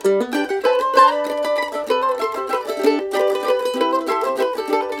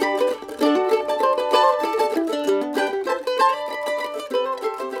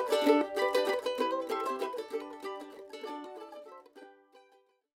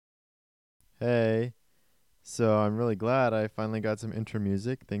Hey, so I'm really glad I finally got some intro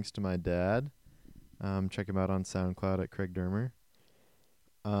music thanks to my dad. Check him out on SoundCloud at Craig Dermer.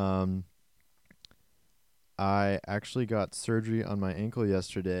 Um, I actually got surgery on my ankle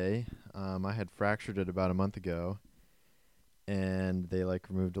yesterday. I had fractured it about a month ago, and they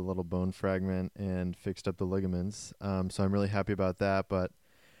removed a little bone fragment and fixed up the ligaments. So I'm really happy about that, but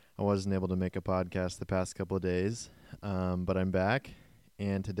I wasn't able to make a podcast the past couple of days. But I'm back,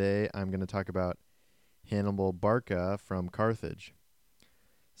 and today I'm going to talk about Hannibal Barca from Carthage.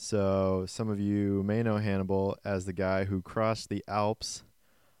 So some of you may know Hannibal as the guy who crossed the Alps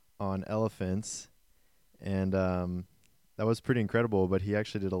on elephants, and that was pretty incredible. But he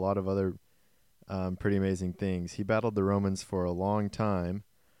actually did a lot of other pretty amazing things. He battled the Romans for a long time,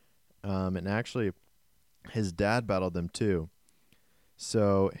 and actually his dad battled them too.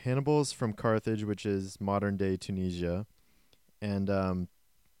 So Hannibal's from Carthage, which is modern day Tunisia, and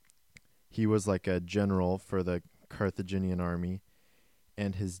he was like a general for the Carthaginian army.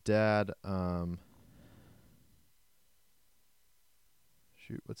 And his dad,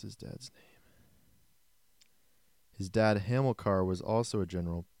 what's his dad's name? His dad, Hamilcar, was also a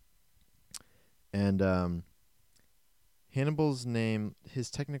general. And Hannibal's name,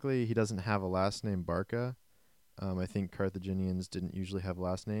 he doesn't have a last name, Barca. I think Carthaginians didn't usually have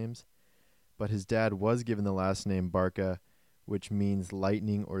last names. But his dad was given the last name Barca, which means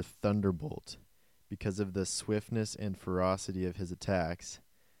lightning or thunderbolt, because of the swiftness and ferocity of his attacks.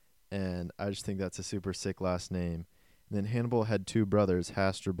 And I just think that's a super sick last name. And then Hannibal had two brothers,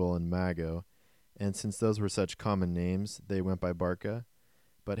 Hasdrubal and Mago. And since those were such common names, they went by Barca.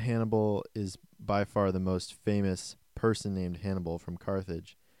 But Hannibal is by far the most famous person named Hannibal from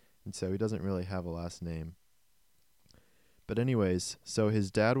Carthage, and so he doesn't really have a last name. But anyways, so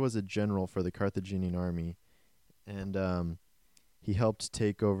his dad was a general for the Carthaginian army, and he helped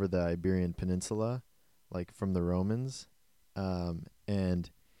take over the Iberian Peninsula, from the Romans, and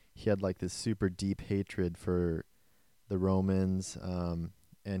he had this super deep hatred for the Romans,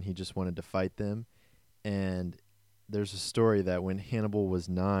 and he just wanted to fight them. And there's a story that when Hannibal was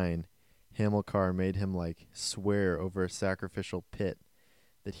 9, Hamilcar made him swear over a sacrificial pit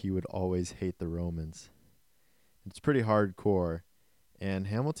that he would always hate the Romans. It's pretty hardcore, and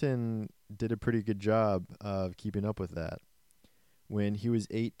Hamilton did a pretty good job of keeping up with that. When he was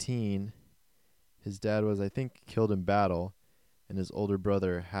 18, his dad was, I think, killed in battle, and his older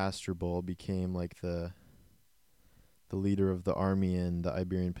brother Hasdrubal became the leader of the army in the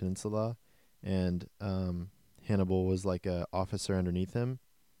Iberian Peninsula, and Hannibal was a officer underneath him.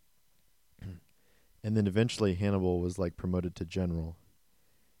 And then eventually Hannibal was promoted to general.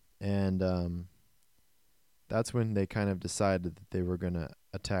 And that's when they kind of decided that they were going to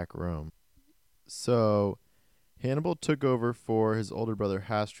attack Rome. So Hannibal took over for his older brother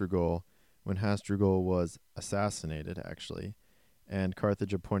Hasdrubal when Hasdrubal was assassinated, actually. And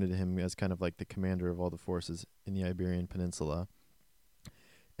Carthage appointed him as kind of the commander of all the forces in the Iberian Peninsula.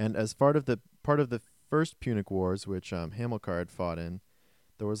 And as part of the First Punic Wars, which Hamilcar had fought in,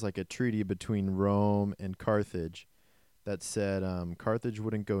 there was a treaty between Rome and Carthage that said Carthage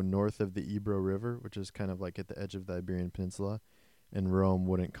wouldn't go north of the Ebro River, which is kind of at the edge of the Iberian Peninsula, and Rome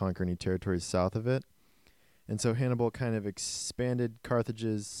wouldn't conquer any territories south of it. And so Hannibal kind of expanded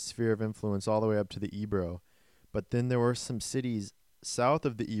Carthage's sphere of influence all the way up to the Ebro. But then there were some cities south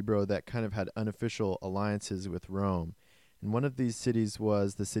of the Ebro that kind of had unofficial alliances with Rome. And one of these cities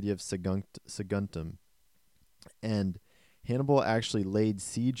was the city of Saguntum. And Hannibal actually laid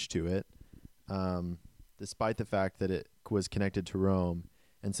siege to it, despite the fact that it was connected to Rome.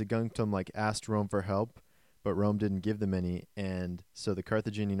 And Saguntum asked Rome for help, but Rome didn't give them any. And so the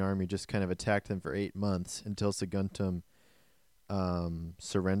Carthaginian army just kind of attacked them for 8 months until Saguntum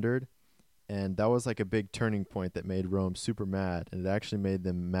surrendered. And that was a big turning point that made Rome super mad, and it actually made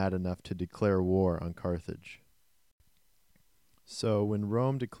them mad enough to declare war on Carthage. So when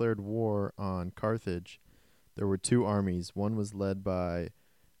Rome declared war on Carthage, there were two armies. One was led by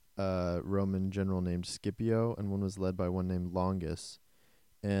a Roman general named Scipio, and one was led by one named Longus.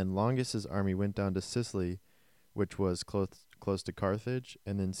 And Longus's army went down to Sicily, which was close to Carthage,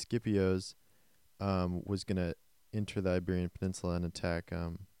 and then Scipio's was going to enter the Iberian Peninsula and attack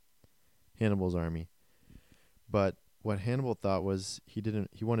Hannibal's army. But what Hannibal thought was he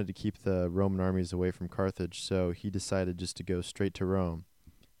wanted to keep the Roman armies away from Carthage, so he decided just to go straight to Rome.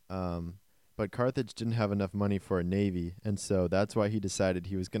 But Carthage didn't have enough money for a navy, and so that's why he decided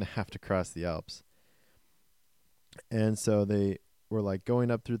he was going to have to cross the Alps. And so they were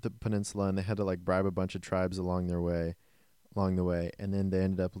going up through the peninsula, and they had to bribe a bunch of tribes along the way, and then they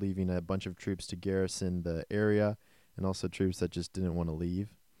ended up leaving a bunch of troops to garrison the area, and also troops that just didn't want to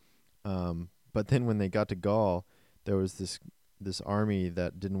leave. But then when they got to Gaul, there was this army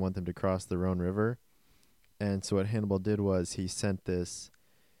that didn't want them to cross the Rhone River, and so what Hannibal did was he sent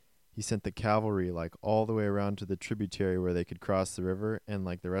the cavalry like all the way around to the tributary where they could cross the river, and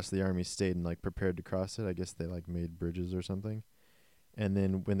like the rest of the army stayed and like prepared to cross it. I guess they like made bridges or something. And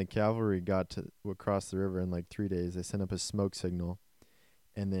then when the cavalry got to across the river in like 3 days, they sent up a smoke signal,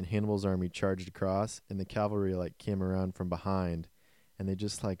 and then Hannibal's army charged across, and the cavalry like came around from behind, and they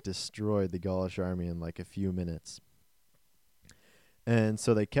just like destroyed the Gaulish army in like a few minutes. And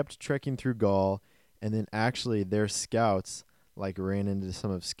so they kept trekking through Gaul, and then actually their scouts like ran into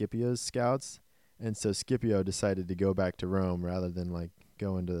some of Scipio's scouts, and so Scipio decided to go back to Rome rather than like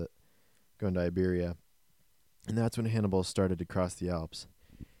go into Iberia. And that's when Hannibal started to cross the Alps.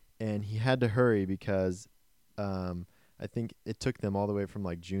 And he had to hurry because I think it took them all the way from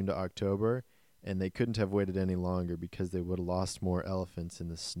like June to October, and they couldn't have waited any longer because they would have lost more elephants in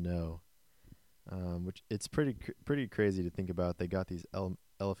the snow. Which it's pretty crazy to think about. They got these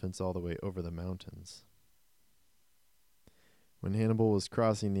elephants all the way over the mountains. When Hannibal was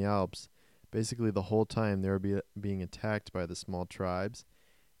crossing the Alps, basically the whole time they were being attacked by the small tribes,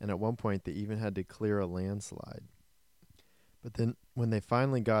 and at one point they even had to clear a landslide. But then when they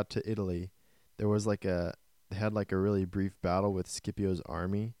finally got to Italy, there was like a they had like a really brief battle with Scipio's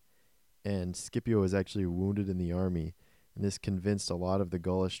army, and Scipio was actually wounded in the army, and this convinced a lot of the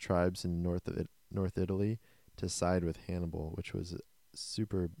Gaulish tribes in North Italy to side with Hannibal, which was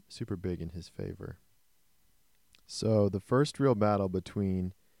super big in his favor. So the first real battle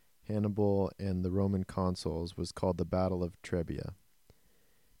between Hannibal and the Roman consuls was called the Battle of Trebia.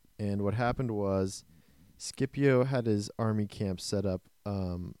 And what happened was Scipio had his army camp set up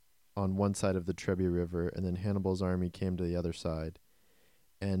on one side of the Trebia River, and then Hannibal's army came to the other side.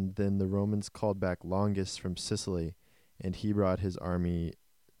 And then the Romans called back Longus from Sicily, and he brought his army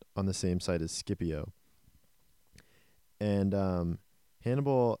on the same side as Scipio. And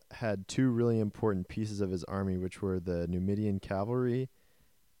Hannibal had two really important pieces of his army, which were the Numidian cavalry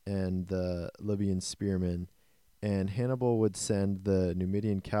and the Libyan spearmen. And Hannibal would send the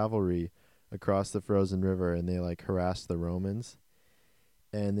Numidian cavalry across the frozen river, and they like harassed the Romans.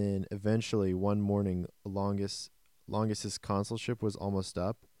 And then eventually one morning, Longus's consulship was almost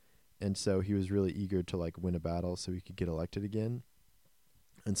up, and so he was really eager to like win a battle so he could get elected again.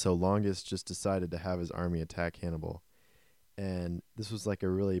 And so Longus just decided to have his army attack Hannibal. And this was like a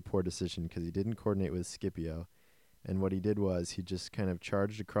really poor decision because he didn't coordinate with Scipio. And what he did was he just kind of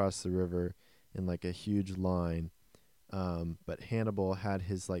charged across the river in like a huge line. But Hannibal had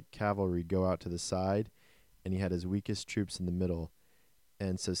his like cavalry go out to the side, and he had his weakest troops in the middle.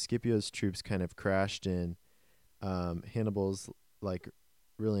 And so Scipio's troops kind of crashed in. Hannibal's like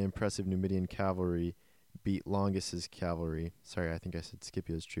really impressive Numidian cavalry beat Longus's cavalry. Sorry, I think I said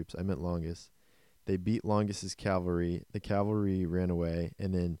Scipio's troops. I meant Longus. They beat Longus's cavalry. The cavalry ran away,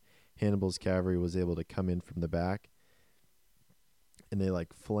 and then Hannibal's cavalry was able to come in from the back, and they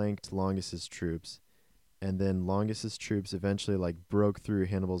like flanked Longus's troops. And then Longus's troops eventually like broke through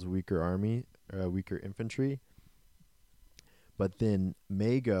Hannibal's weaker infantry. But then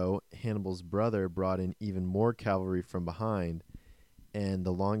Mago, Hannibal's brother, brought in even more cavalry from behind, and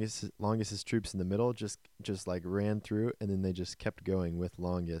the Longus's troops in the middle just like ran through, and then they just kept going with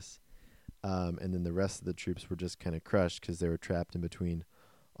Longus. And then the rest of the troops were just kind of crushed because they were trapped in between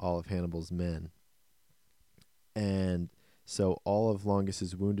all of Hannibal's men. And so all of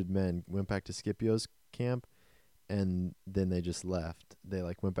Longus's wounded men went back to Scipio's camp, and then they just left. They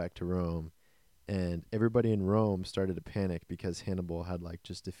like went back to Rome, and everybody in Rome started to panic because Hannibal had like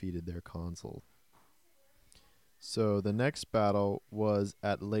just defeated their consul. So the next battle was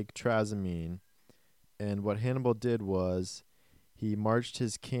at Lake Trasimene, and what Hannibal did was he marched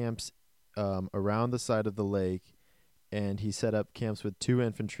his camps around the side of the lake, and he set up camps with two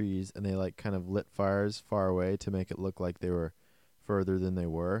infantries, and they like kind of lit fires far away to make it look like they were further than they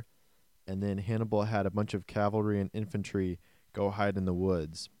were. And then Hannibal had a bunch of cavalry and infantry go hide in the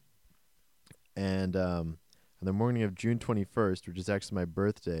woods. And on the morning of June 21st, which is actually my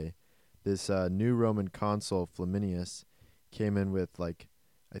birthday, this new Roman consul, Flaminius, came in with like,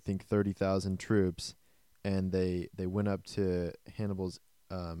 I think 30,000 troops, and they went up to Hannibal's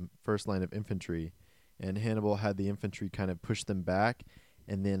first line of infantry, and Hannibal had the infantry kind of push them back,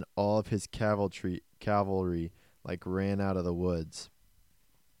 and then all of his cavalry like ran out of the woods.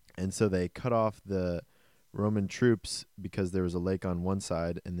 And so they cut off the Roman troops because there was a lake on one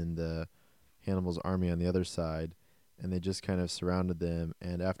side and then the Hannibal's army on the other side, and they just kind of surrounded them,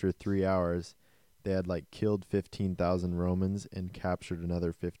 and after 3 hours they had like killed 15,000 Romans and captured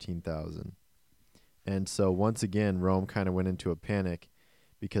another 15,000. And so once again Rome kind of went into a panic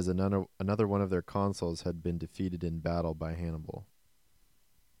because another one of their consuls had been defeated in battle by Hannibal.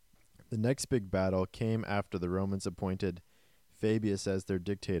 The next big battle came after the Romans appointed Fabius as their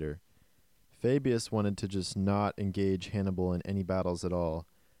dictator. Fabius wanted to just not engage Hannibal in any battles at all,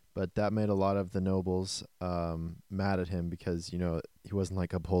 but that made a lot of the nobles mad at him because, he wasn't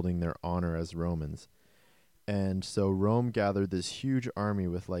like upholding their honor as Romans. And so Rome gathered this huge army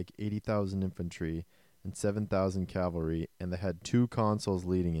with like 80,000 infantry and 7,000 cavalry, and they had two consuls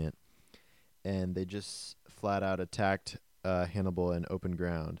leading it. And they just flat out attacked Hannibal in open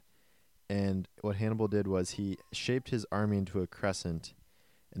ground. And what Hannibal did was he shaped his army into a crescent,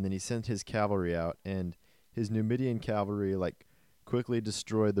 and then he sent his cavalry out, and his Numidian cavalry quickly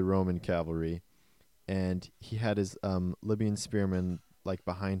destroyed the Roman cavalry, and he had his Libyan spearmen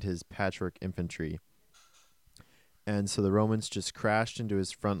behind his patchwork infantry. And so the Romans just crashed into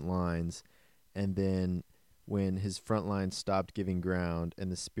his front lines, and then when his front lines stopped giving ground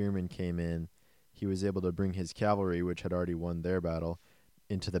and the spearmen came in, he was able to bring his cavalry, which had already won their battle,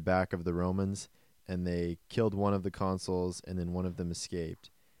 into the back of the Romans, and they killed one of the consuls, and then one of them escaped.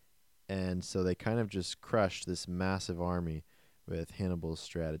 And so they kind of just crushed this massive army with Hannibal's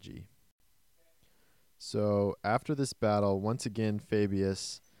strategy. So after this battle, once again,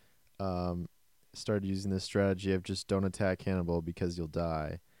 Fabius started using this strategy of just don't attack Hannibal because you'll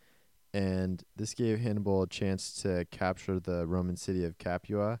die. And this gave Hannibal a chance to capture the Roman city of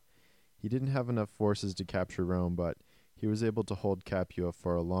Capua. He didn't have enough forces to capture Rome, but he was able to hold Capua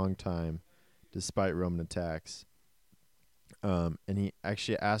for a long time, despite Roman attacks. And he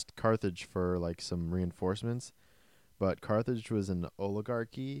actually asked Carthage for some reinforcements, but Carthage was an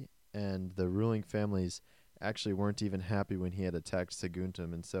oligarchy, and the ruling families actually weren't even happy when he had attacked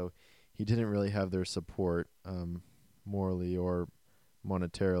Saguntum, and so he didn't really have their support morally or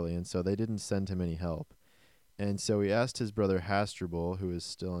monetarily, and so they didn't send him any help. And so he asked his brother Hasdrubal, who is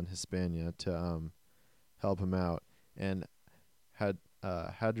still in Hispania, to help him out. And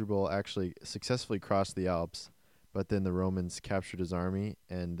Hadrubal actually successfully crossed the Alps, but then the Romans captured his army,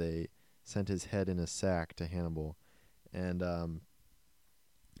 and they sent his head in a sack to Hannibal. And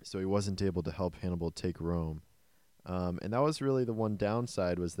so he wasn't able to help Hannibal take Rome. And that was really the one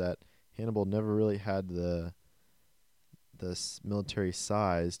downside, was that Hannibal never really had the military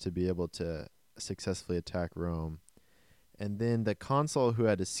size to be able to successfully attack Rome. And then the consul who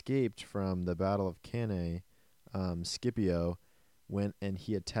had escaped from the Battle of Cannae, Scipio, went and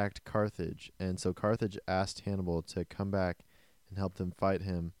he attacked Carthage. And so Carthage asked Hannibal to come back and help them fight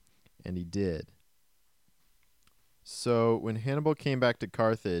him, and he did. So when Hannibal came back to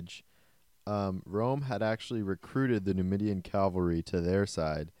Carthage, Rome had actually recruited the Numidian cavalry to their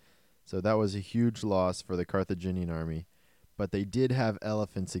side. So that was a huge loss for the Carthaginian army. But they did have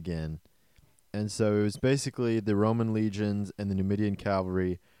elephants again. And so it was basically the Roman legions and the Numidian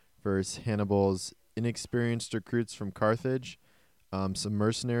cavalry versus Hannibal's inexperienced recruits from Carthage, some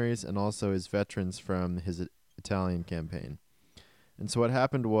mercenaries, and also his veterans from his Italian campaign. And so what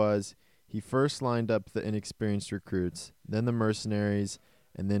happened was he first lined up the inexperienced recruits, then the mercenaries,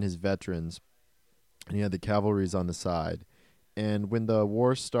 and then his veterans. And he had the cavalries on the side. And when the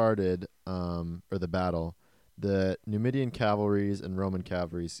war started, or the battle, the Numidian cavalries and Roman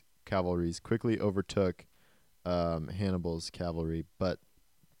cavalries quickly overtook Hannibal's cavalry, but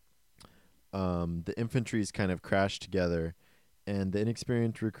the infantries kind of crashed together, and the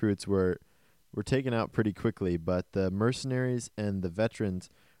inexperienced recruits were taken out pretty quickly, but the mercenaries and the veterans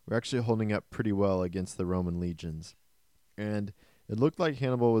were actually holding up pretty well against the Roman legions. And it looked like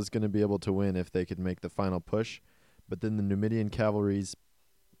Hannibal was going to be able to win if they could make the final push, but then the Numidian cavalries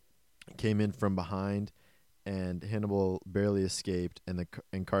came in from behind, and Hannibal barely escaped,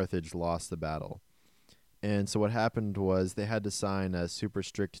 and Carthage lost the battle. And so what happened was they had to sign a super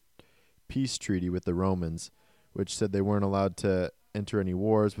strict peace treaty with the Romans, which said they weren't allowed to enter any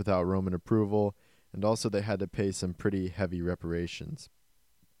wars without Roman approval, and also they had to pay some pretty heavy reparations.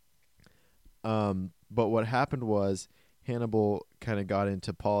 But what happened was Hannibal kind of got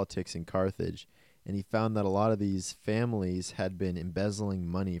into politics in Carthage, and he found that a lot of these families had been embezzling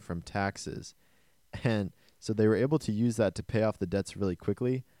money from taxes. And so they were able to use that to pay off the debts really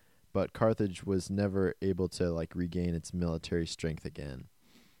quickly, but Carthage was never able to regain its military strength again.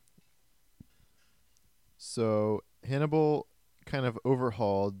 So Hannibal kind of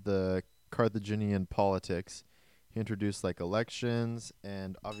overhauled the Carthaginian politics. He introduced elections,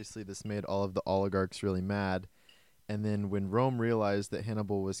 and obviously this made all of the oligarchs really mad. And then when Rome realized that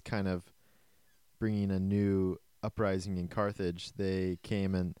Hannibal was kind of bringing a new uprising in Carthage, they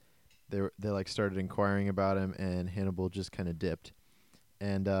came and they started inquiring about him, and Hannibal just kind of dipped.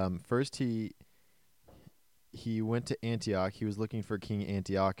 And first he he went to Antioch. He was looking for King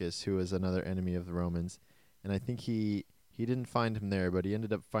Antiochus, who was another enemy of the Romans, and I think he didn't find him there, but he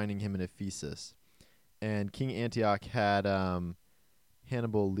ended up finding him in Ephesus. And King Antioch had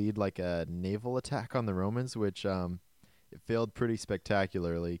Hannibal lead like a naval attack on the Romans, which it failed pretty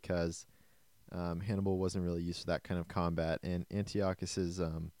spectacularly because Hannibal wasn't really used to that kind of combat, and Antiochus's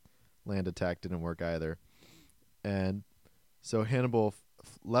land attack didn't work either. And so Hannibal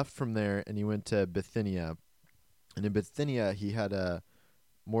left from there, and he went to Bithynia. And in Bithynia, he had a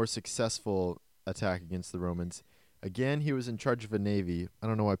more successful attack against the Romans. Again, he was in charge of a navy. I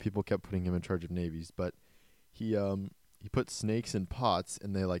don't know why people kept putting him in charge of navies, but he put snakes in pots,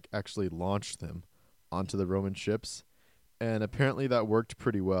 and they like actually launched them onto the Roman ships, and apparently that worked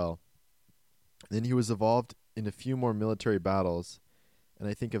pretty well. Then he was involved in a few more military battles, and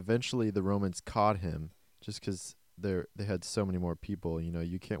I think eventually the Romans caught him just because they had so many more people. You know,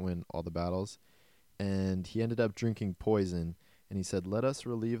 you can't win all the battles, and he ended up drinking poison. And he said, "Let us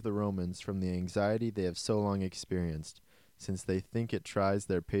relieve the Romans from the anxiety they have so long experienced, since they think it tries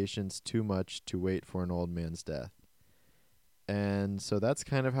their patience too much to wait for an old man's death." And so that's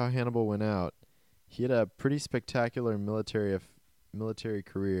kind of how Hannibal went out. He had a pretty spectacular military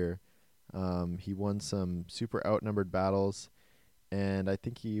career. He won some super outnumbered battles, and I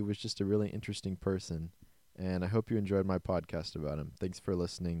think he was just a really interesting person. And I hope you enjoyed my podcast about him. Thanks for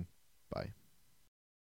listening. Bye.